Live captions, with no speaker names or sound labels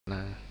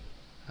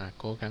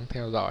cố gắng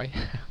theo dõi.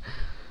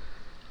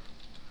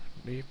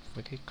 Div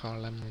với cái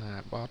column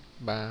là bot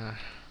 3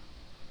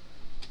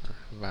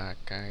 và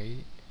cái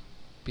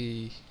p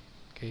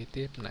kế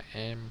tiếp là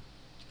em,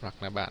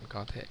 hoặc là bạn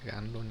có thể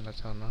gắn luôn là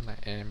cho nó là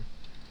em.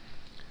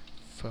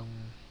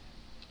 Phông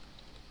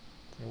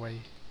quay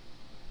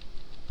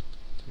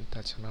chúng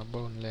ta cho nó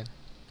bold lên,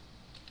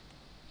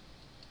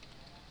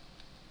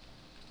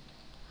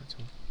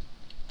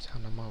 cho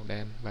nó màu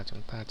đen và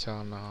chúng ta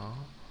cho nó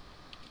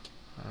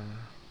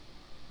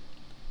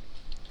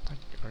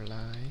tách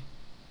lại.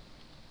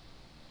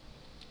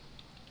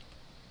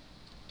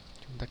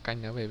 Chúng ta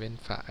canh nó về bên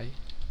phải,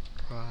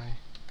 right.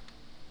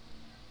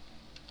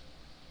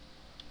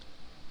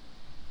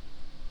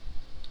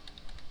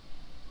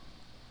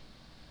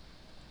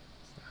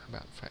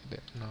 Bạn phải để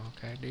nó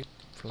cái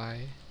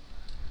display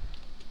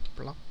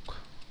block.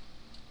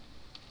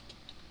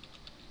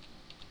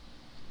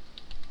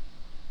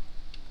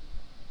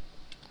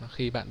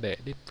 Khi bạn để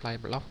display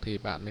block thì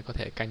bạn mới có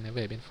thể canh nó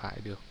về bên phải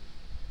được.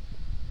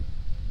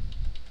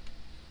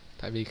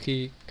 Tại vì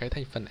khi cái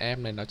thành phần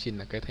em này nó chỉ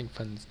là cái thành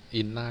phần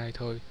inline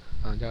thôi,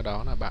 do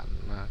đó là bạn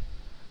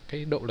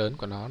cái độ lớn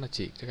của nó là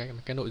chỉ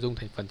cái nội dung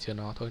thành phần chứa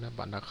nó thôi, nên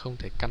bạn là không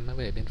thể căn nó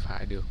về bên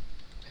phải được.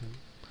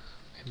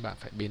 Nên bạn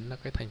phải biến nó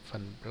cái thành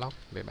phần block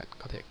để bạn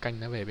có thể canh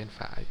nó về bên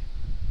phải.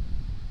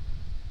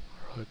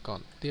 Rồi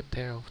còn tiếp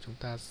theo chúng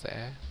ta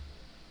sẽ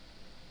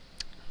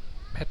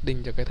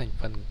padding cho cái thành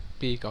phần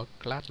P có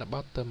class là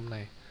bottom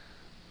này.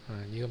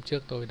 Như hôm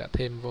trước tôi đã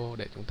thêm vô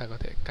để chúng ta có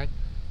thể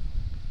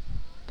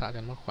tạo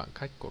ra một khoảng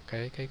cách của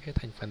cái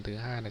thành phần thứ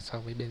hai này so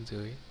với bên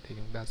dưới, thì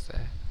chúng ta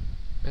sẽ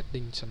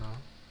padding cho nó.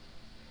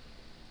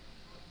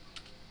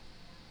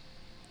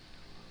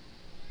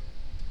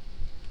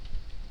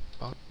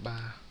 Bot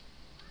 3.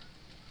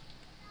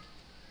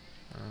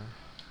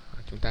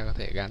 Chúng ta có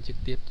thể gắn trực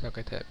tiếp cho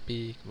cái thẻ P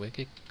với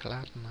cái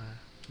class là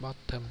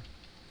bottom.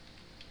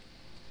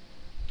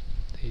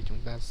 Thì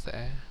chúng ta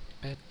sẽ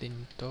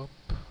padding top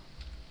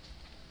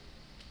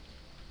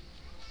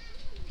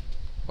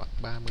khoảng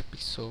 30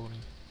 pixel này.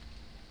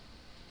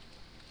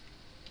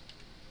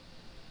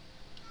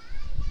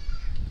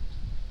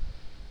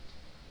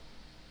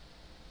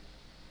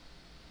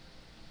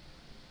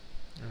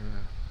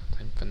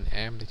 Thành phần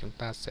em thì chúng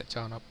ta sẽ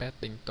cho nó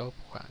padding top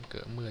khoảng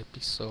cỡ 10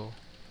 pixel.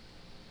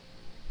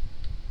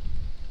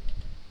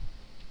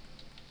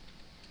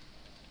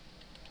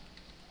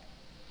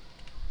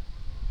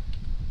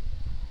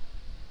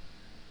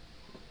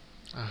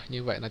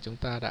 Như vậy là chúng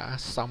ta đã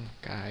xong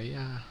cái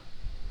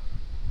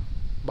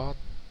bot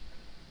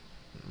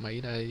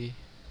mấy đây,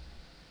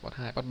 bot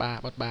 2, bot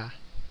 3, bot 3.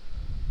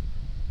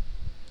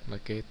 Và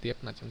kế tiếp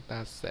là chúng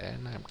ta sẽ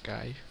làm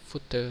cái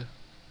footer.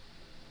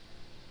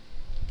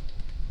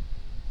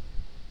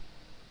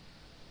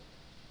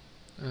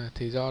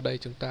 Thì do đây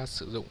chúng ta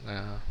sử dụng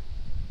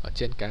ở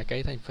trên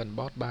cái thành phần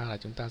bot 3 là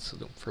chúng ta sử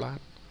dụng flat,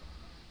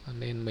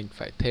 nên mình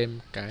phải thêm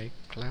cái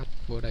class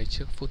vô đây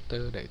trước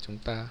footer để chúng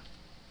ta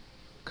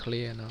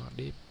clear nó.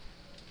 Div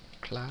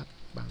class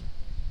bằng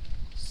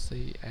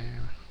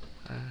clear.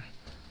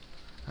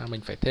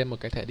 Mình phải thêm một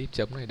cái thẻ div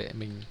trống này để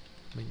mình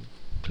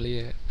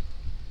clear,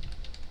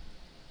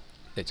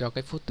 để cho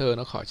cái footer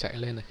nó khỏi chạy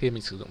lên. Là khi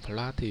mình sử dụng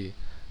flat thì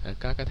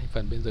các cái thành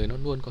phần bên dưới nó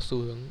luôn có xu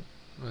hướng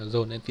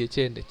dồn lên phía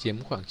trên để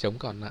chiếm khoảng trống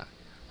còn lại.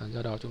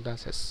 Do đó chúng ta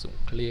sẽ sử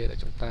dụng clear để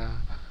chúng ta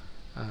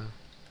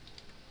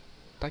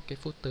tách cái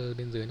footer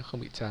bên dưới nó không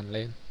bị tràn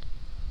lên.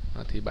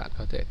 Thì bạn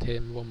có thể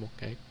thêm vô một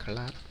cái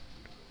class.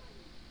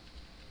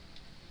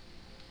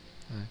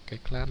 Cái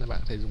class này bạn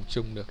có thể dùng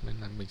chung được, nên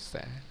là mình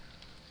sẽ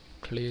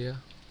clear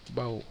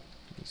bow,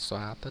 mình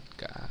xóa tất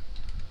cả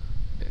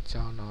để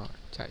cho nó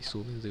chạy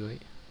xuống bên dưới.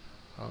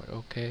 Rồi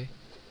ok.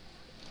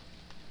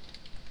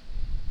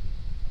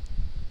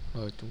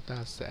 Rồi chúng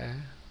ta sẽ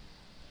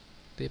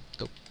tiếp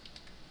tục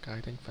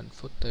cái thành phần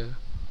footer.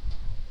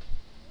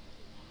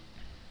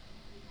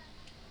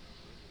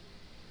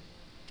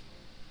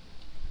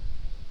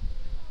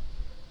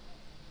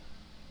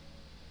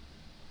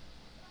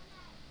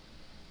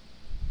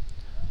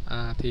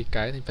 Thì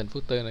cái thành phần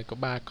footer này có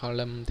 3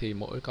 column, thì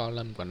mỗi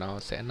column của nó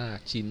sẽ là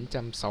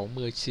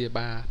 960 chia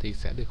 3 thì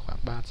sẽ được khoảng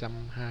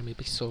 320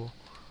 pixel.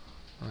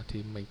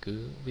 Thì mình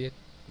cứ viết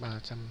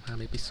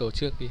 320 pixel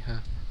trước đi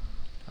ha.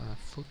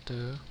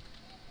 Footer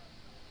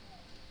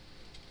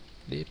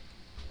div.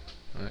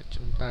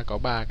 Chúng ta có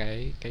 3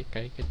 cái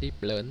div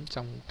lớn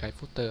trong cái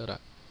footer đó.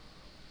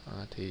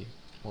 Thì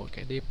mỗi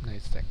cái div này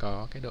sẽ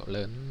có cái độ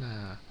lớn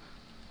là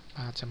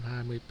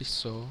 320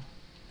 pixel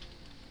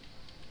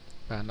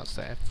và nó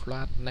sẽ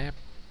flat nap.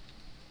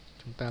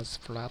 Chúng ta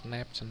flat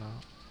nap cho nó.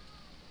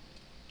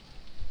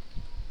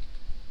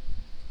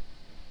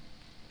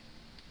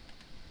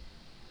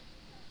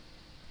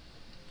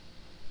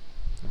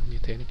 Như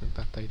thế thì chúng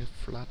ta thấy được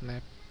flat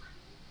nap.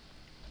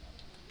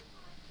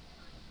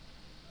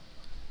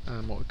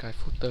 Mỗi cái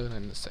footer này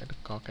nó sẽ được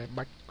có cái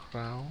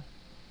background.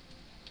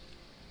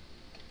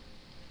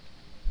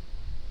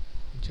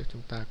 Trước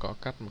chúng ta có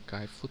cắt một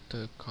cái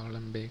footer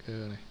column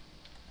beggar này.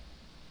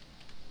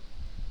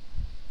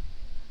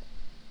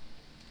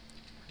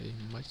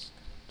 image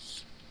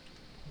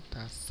chúng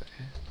ta sẽ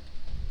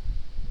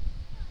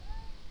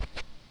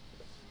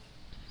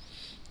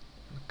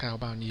cao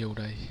bao nhiêu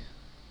đây?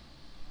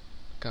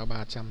 Cao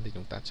 300 thì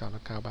chúng ta cho nó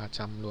cao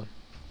 300 luôn.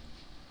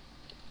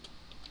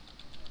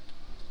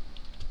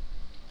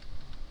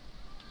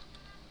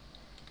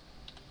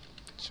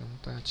 Chúng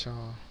ta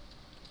cho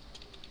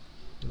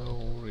no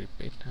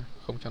repeat,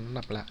 không cho nó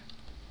lặp lại.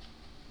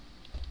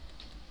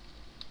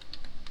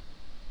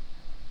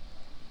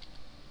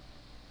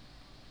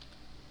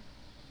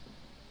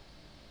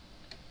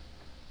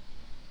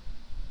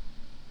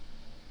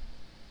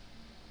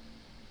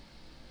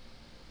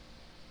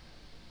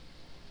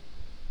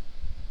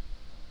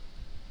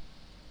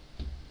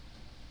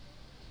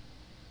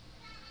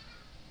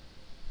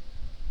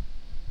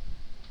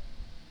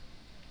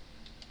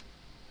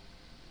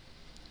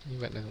 Như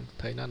vậy là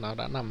thấy nó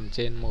đã nằm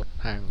trên một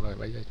hàng rồi.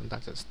 Bây giờ chúng ta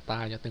sẽ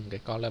style cho từng cái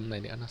column này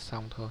nữa là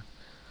xong thôi.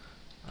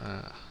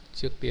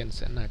 Trước tiên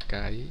sẽ là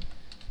cái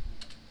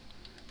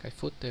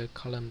footer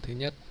column thứ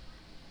nhất.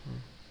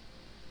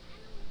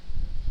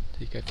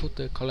 Thì cái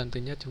footer column thứ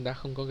nhất chúng ta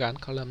không có gắn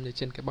column như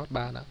trên cái box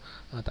bar nữa,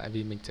 tại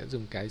vì mình sẽ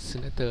dùng cái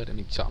selector để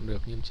mình chọn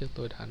được, nhưng trước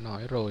tôi đã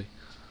nói rồi.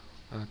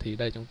 Thì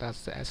đây chúng ta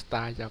sẽ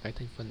style cho cái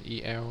thành phần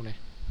EL này,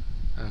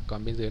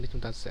 còn bên dưới này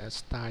chúng ta sẽ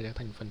style cho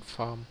thành phần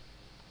form.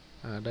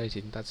 Đây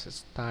thì chúng ta sẽ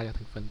style cho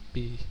thành phần P.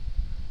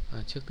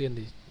 Trước tiên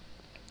thì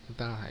chúng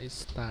ta hãy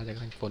style cho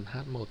thành phần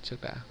H1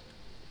 trước đã.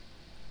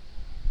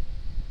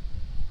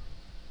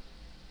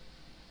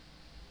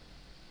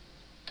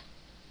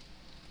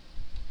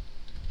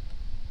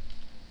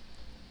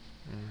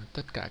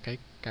 Tất cả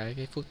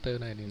cái footer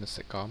này thì nó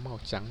sẽ có màu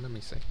trắng, nên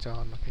mình sẽ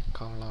cho nó cái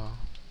color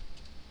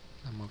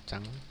là màu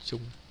trắng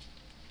chung.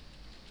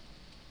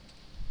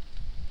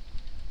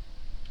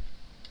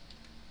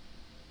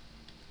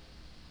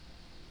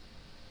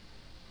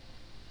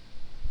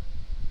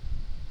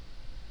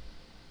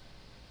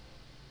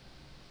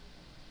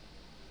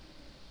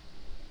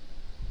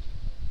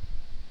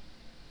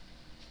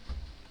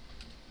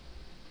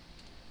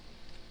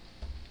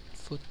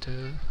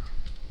 Footer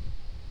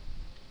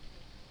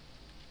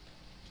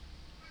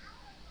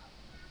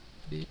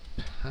deep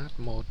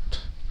H1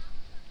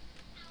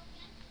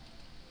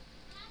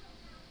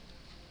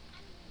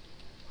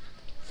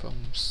 font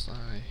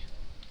size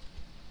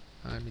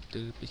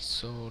 24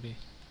 pixel đi.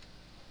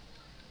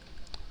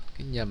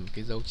 Cái nhầm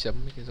cái dấu chấm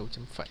với cái dấu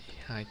chấm phẩy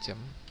 2 chấm.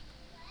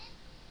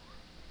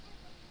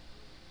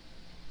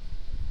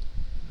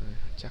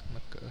 Chắc là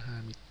cỡ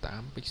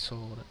 28 pixel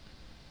đó.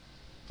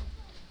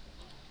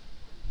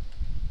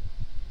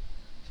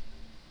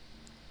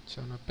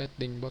 Cho nó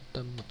padding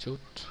bottom một chút,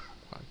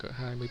 khoảng cỡ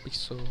 20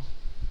 pixel.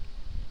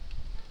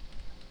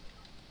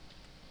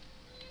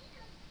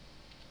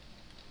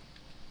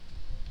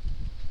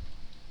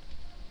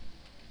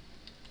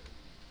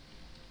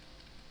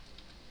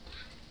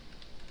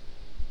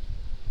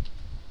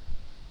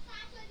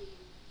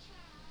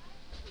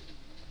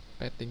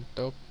 Padding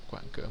top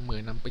khoảng cỡ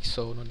 15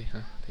 pixel luôn đi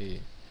ha. Thì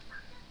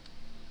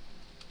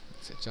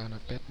sẽ cho nó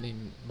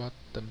padding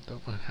bottom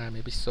top ở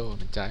 20 pixel,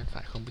 bên trái bên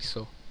phải 0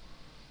 pixel.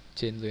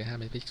 Trên dưới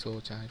 20 pixel,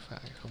 trái phải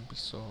 0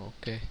 pixel.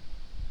 Ok.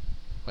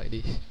 Vậy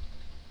đi.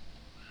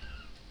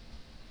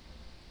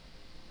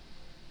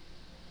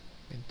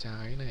 Bên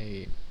trái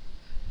này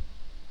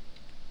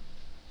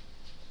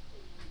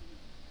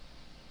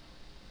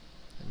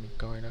để mình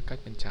coi nó cách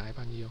bên trái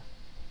bao nhiêu.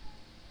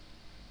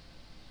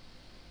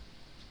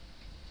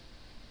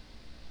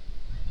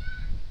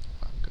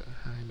 Khoảng cỡ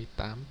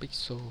 28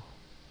 pixel.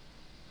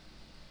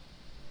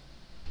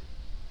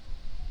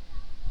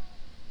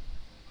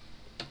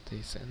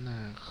 Thì sẽ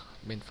là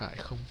bên phải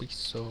 0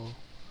 pixel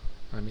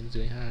và bên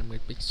dưới 20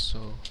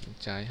 pixel, bên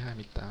trái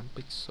 28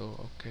 pixel.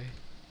 Ok.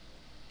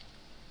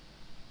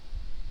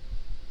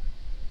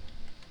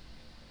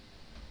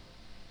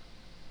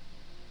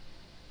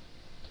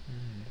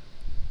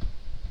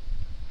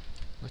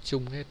 Nó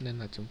chung hết nên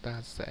là chúng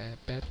ta sẽ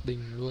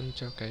padding luôn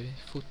cho cái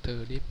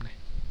footer div này.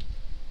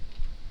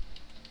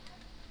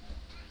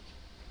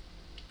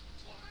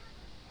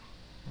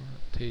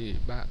 Thì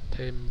bạn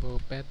thêm vô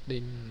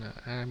padding là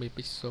 20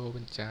 pixel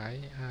bên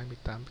trái,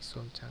 28 pixel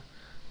bên trái,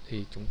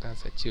 thì chúng ta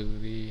sẽ trừ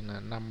đi là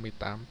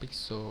 58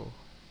 pixel.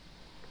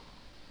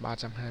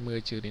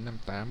 320 trừ đến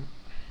 58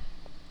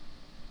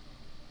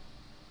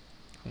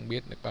 không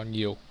biết được bao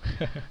nhiêu.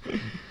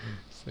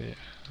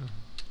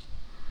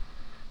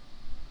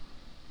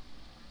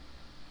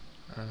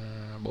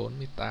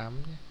 48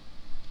 nhé.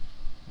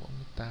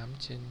 48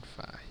 trên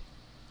phải.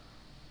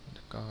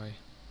 Được coi.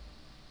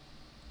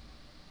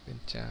 Bên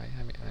trái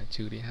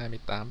trừ đi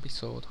 28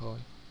 pixel thôi.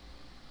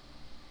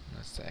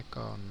 Nó sẽ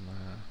còn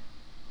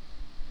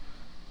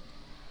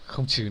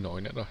không trừ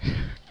nổi nữa rồi.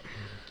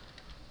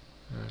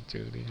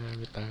 Trừ đi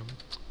 28.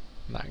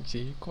 Lãng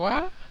phí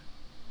quá.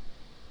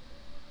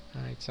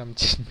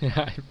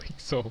 292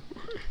 pixel.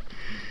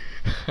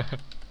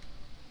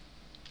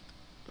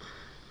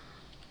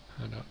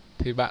 Đó.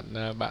 Thì bạn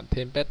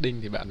thêm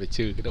padding thì bạn phải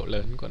trừ cái độ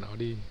lớn của nó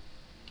đi.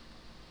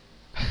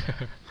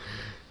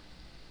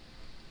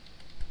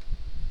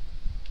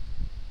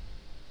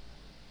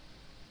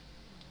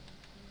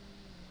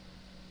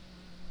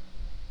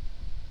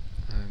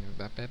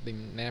 ta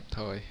padding nép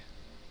thôi.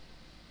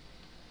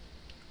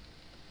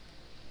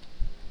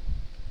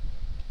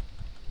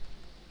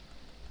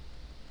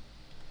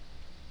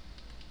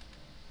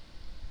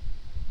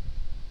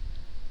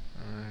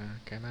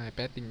 Cái này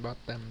padding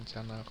bottom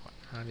cho nó khoảng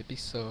 20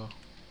 pixel.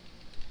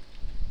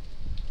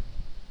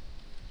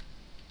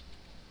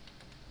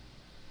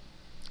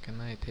 Cái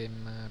này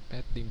thêm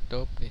padding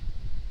top đi.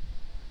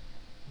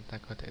 Chúng ta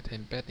có thể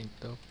thêm padding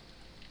top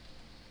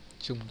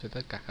chung cho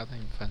tất cả các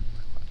thành phần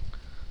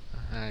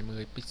khoảng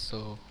 20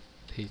 pixel.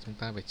 Thì chúng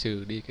ta phải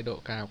trừ đi cái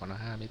độ cao của nó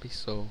 20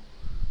 pixel.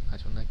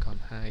 Chúng ta còn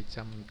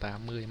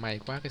 280. May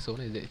quá cái số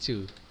này dễ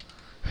trừ.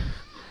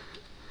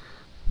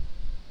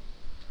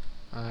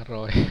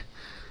 Rồi.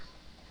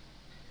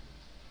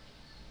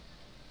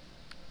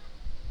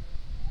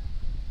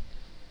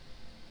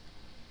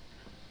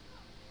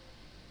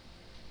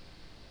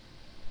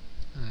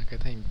 Cái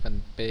thành phần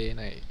P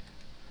này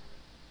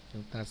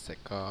chúng ta sẽ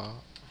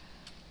có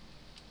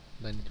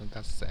đây, chúng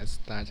ta sẽ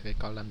style cho cái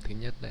column thứ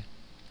nhất đây,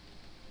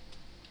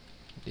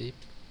 div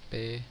P.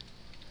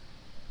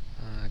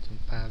 Chúng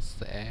ta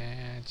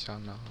sẽ cho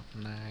nó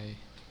này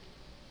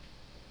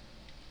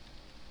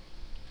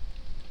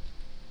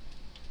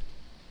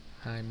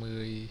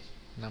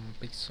 25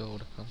 pixel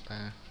được không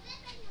ta?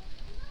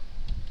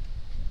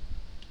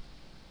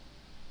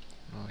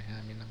 Rồi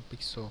 25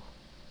 pixel.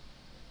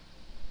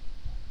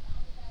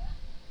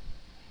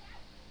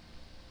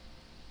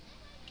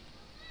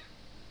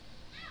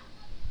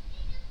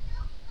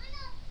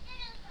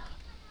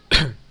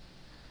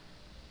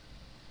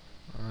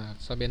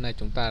 Sau bên này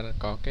chúng ta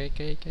có cái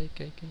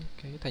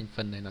thành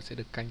phần này nó sẽ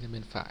được canh trên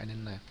bên phải,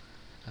 nên là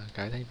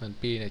cái thành phần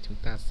P này chúng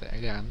ta sẽ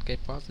gắn cái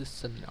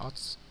position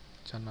odds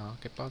cho nó,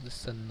 cái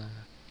position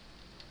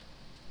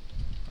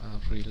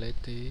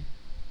relative,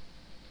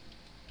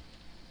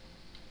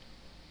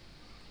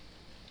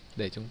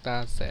 để chúng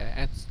ta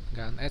sẽ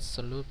gắn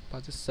absolute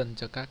position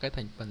cho các cái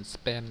thành phần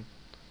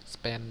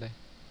span đây.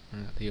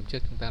 Thì hôm trước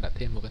chúng ta đã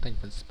thêm một cái thành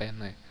phần span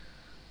này,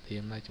 thì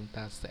hôm nay chúng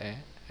ta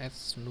sẽ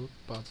absolute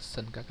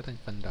position các cái thành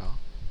phần đó.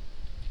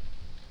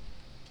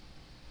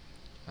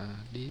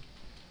 Div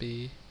P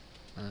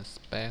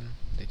span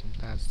để chúng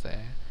ta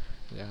sẽ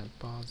gắn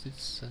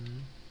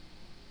position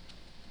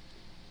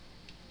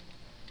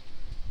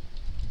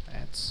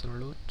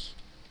absolute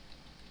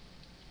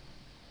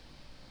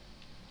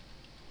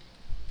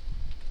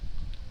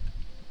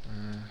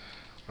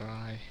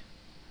right.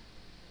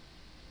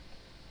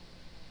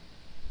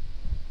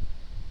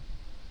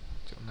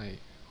 Chỗ này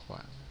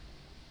khoảng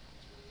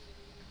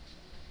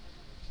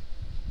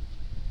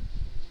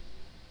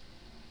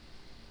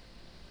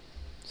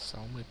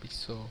 60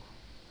 pixel.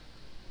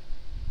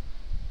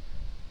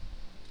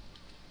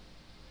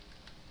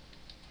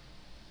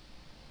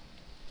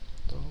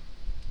 Tốt.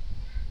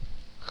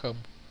 Không.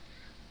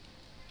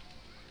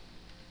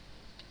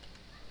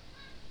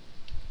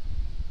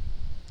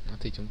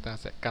 Thì chúng ta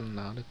sẽ căn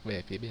nó được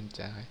về phía bên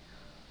trái.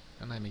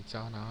 Cái này mình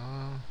cho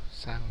nó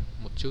sang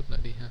một chút nữa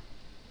đi ha,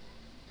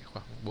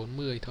 khoảng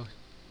 40 thôi.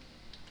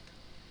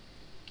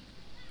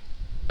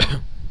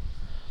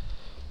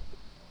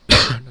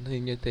 Thì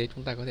như thế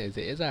chúng ta có thể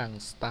dễ dàng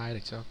style được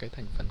cho cái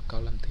thành phần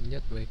column thứ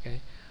nhất với cái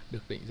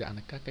được định dạng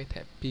là các cái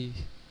thẻ P.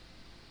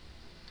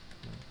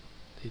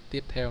 Thì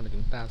tiếp theo là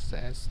chúng ta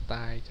sẽ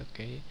style cho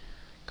cái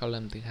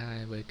column thứ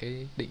hai với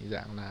cái định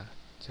dạng là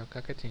cho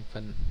các cái thành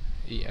phần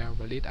EL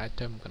và lead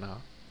item của nó.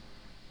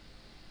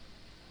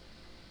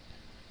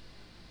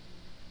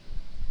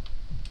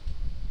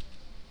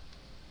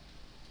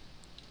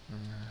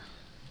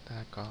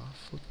 Ta có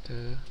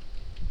footer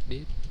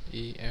div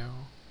EL,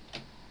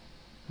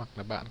 hoặc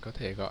là bạn có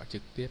thể gọi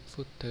trực tiếp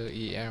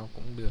footer EL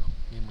cũng được,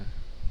 nhưng mà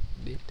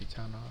div thì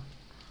cho nó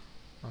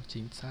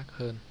chính xác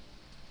hơn.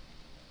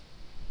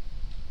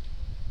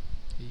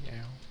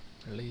 EL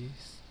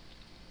release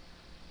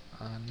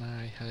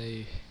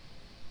hay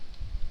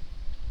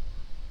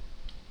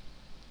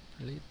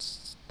lead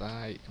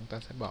style, chúng ta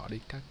sẽ bỏ đi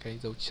các cái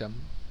dấu chấm.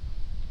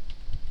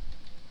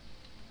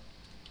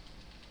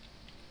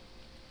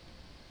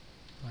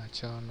 Và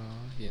cho nó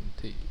hiển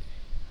thị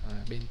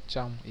bên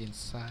trong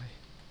inside,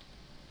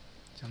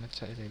 cho nó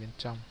chạy về bên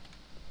trong.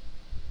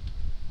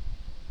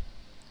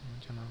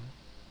 Cho nó,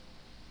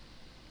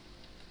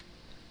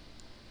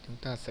 chúng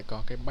ta sẽ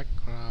có cái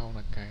background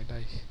là cái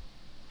đây.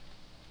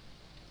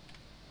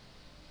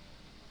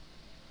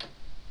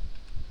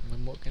 Với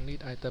mỗi cái lead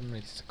item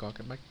này sẽ có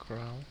cái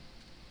background.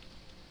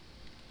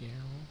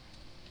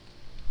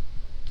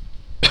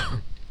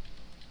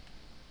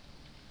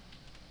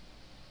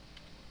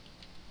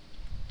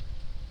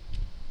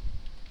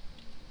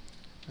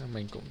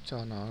 Mình cũng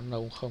cho nó no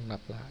không lặp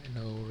lại,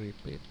 no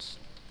repeat.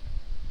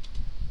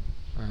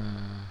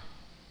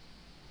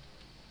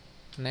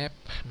 Nép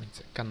mình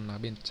sẽ căn nó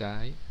bên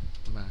trái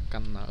và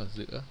căn nó ở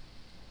giữa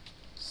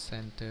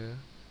center.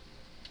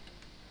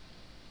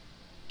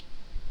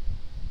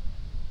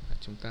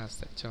 Chúng ta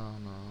sẽ cho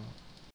nó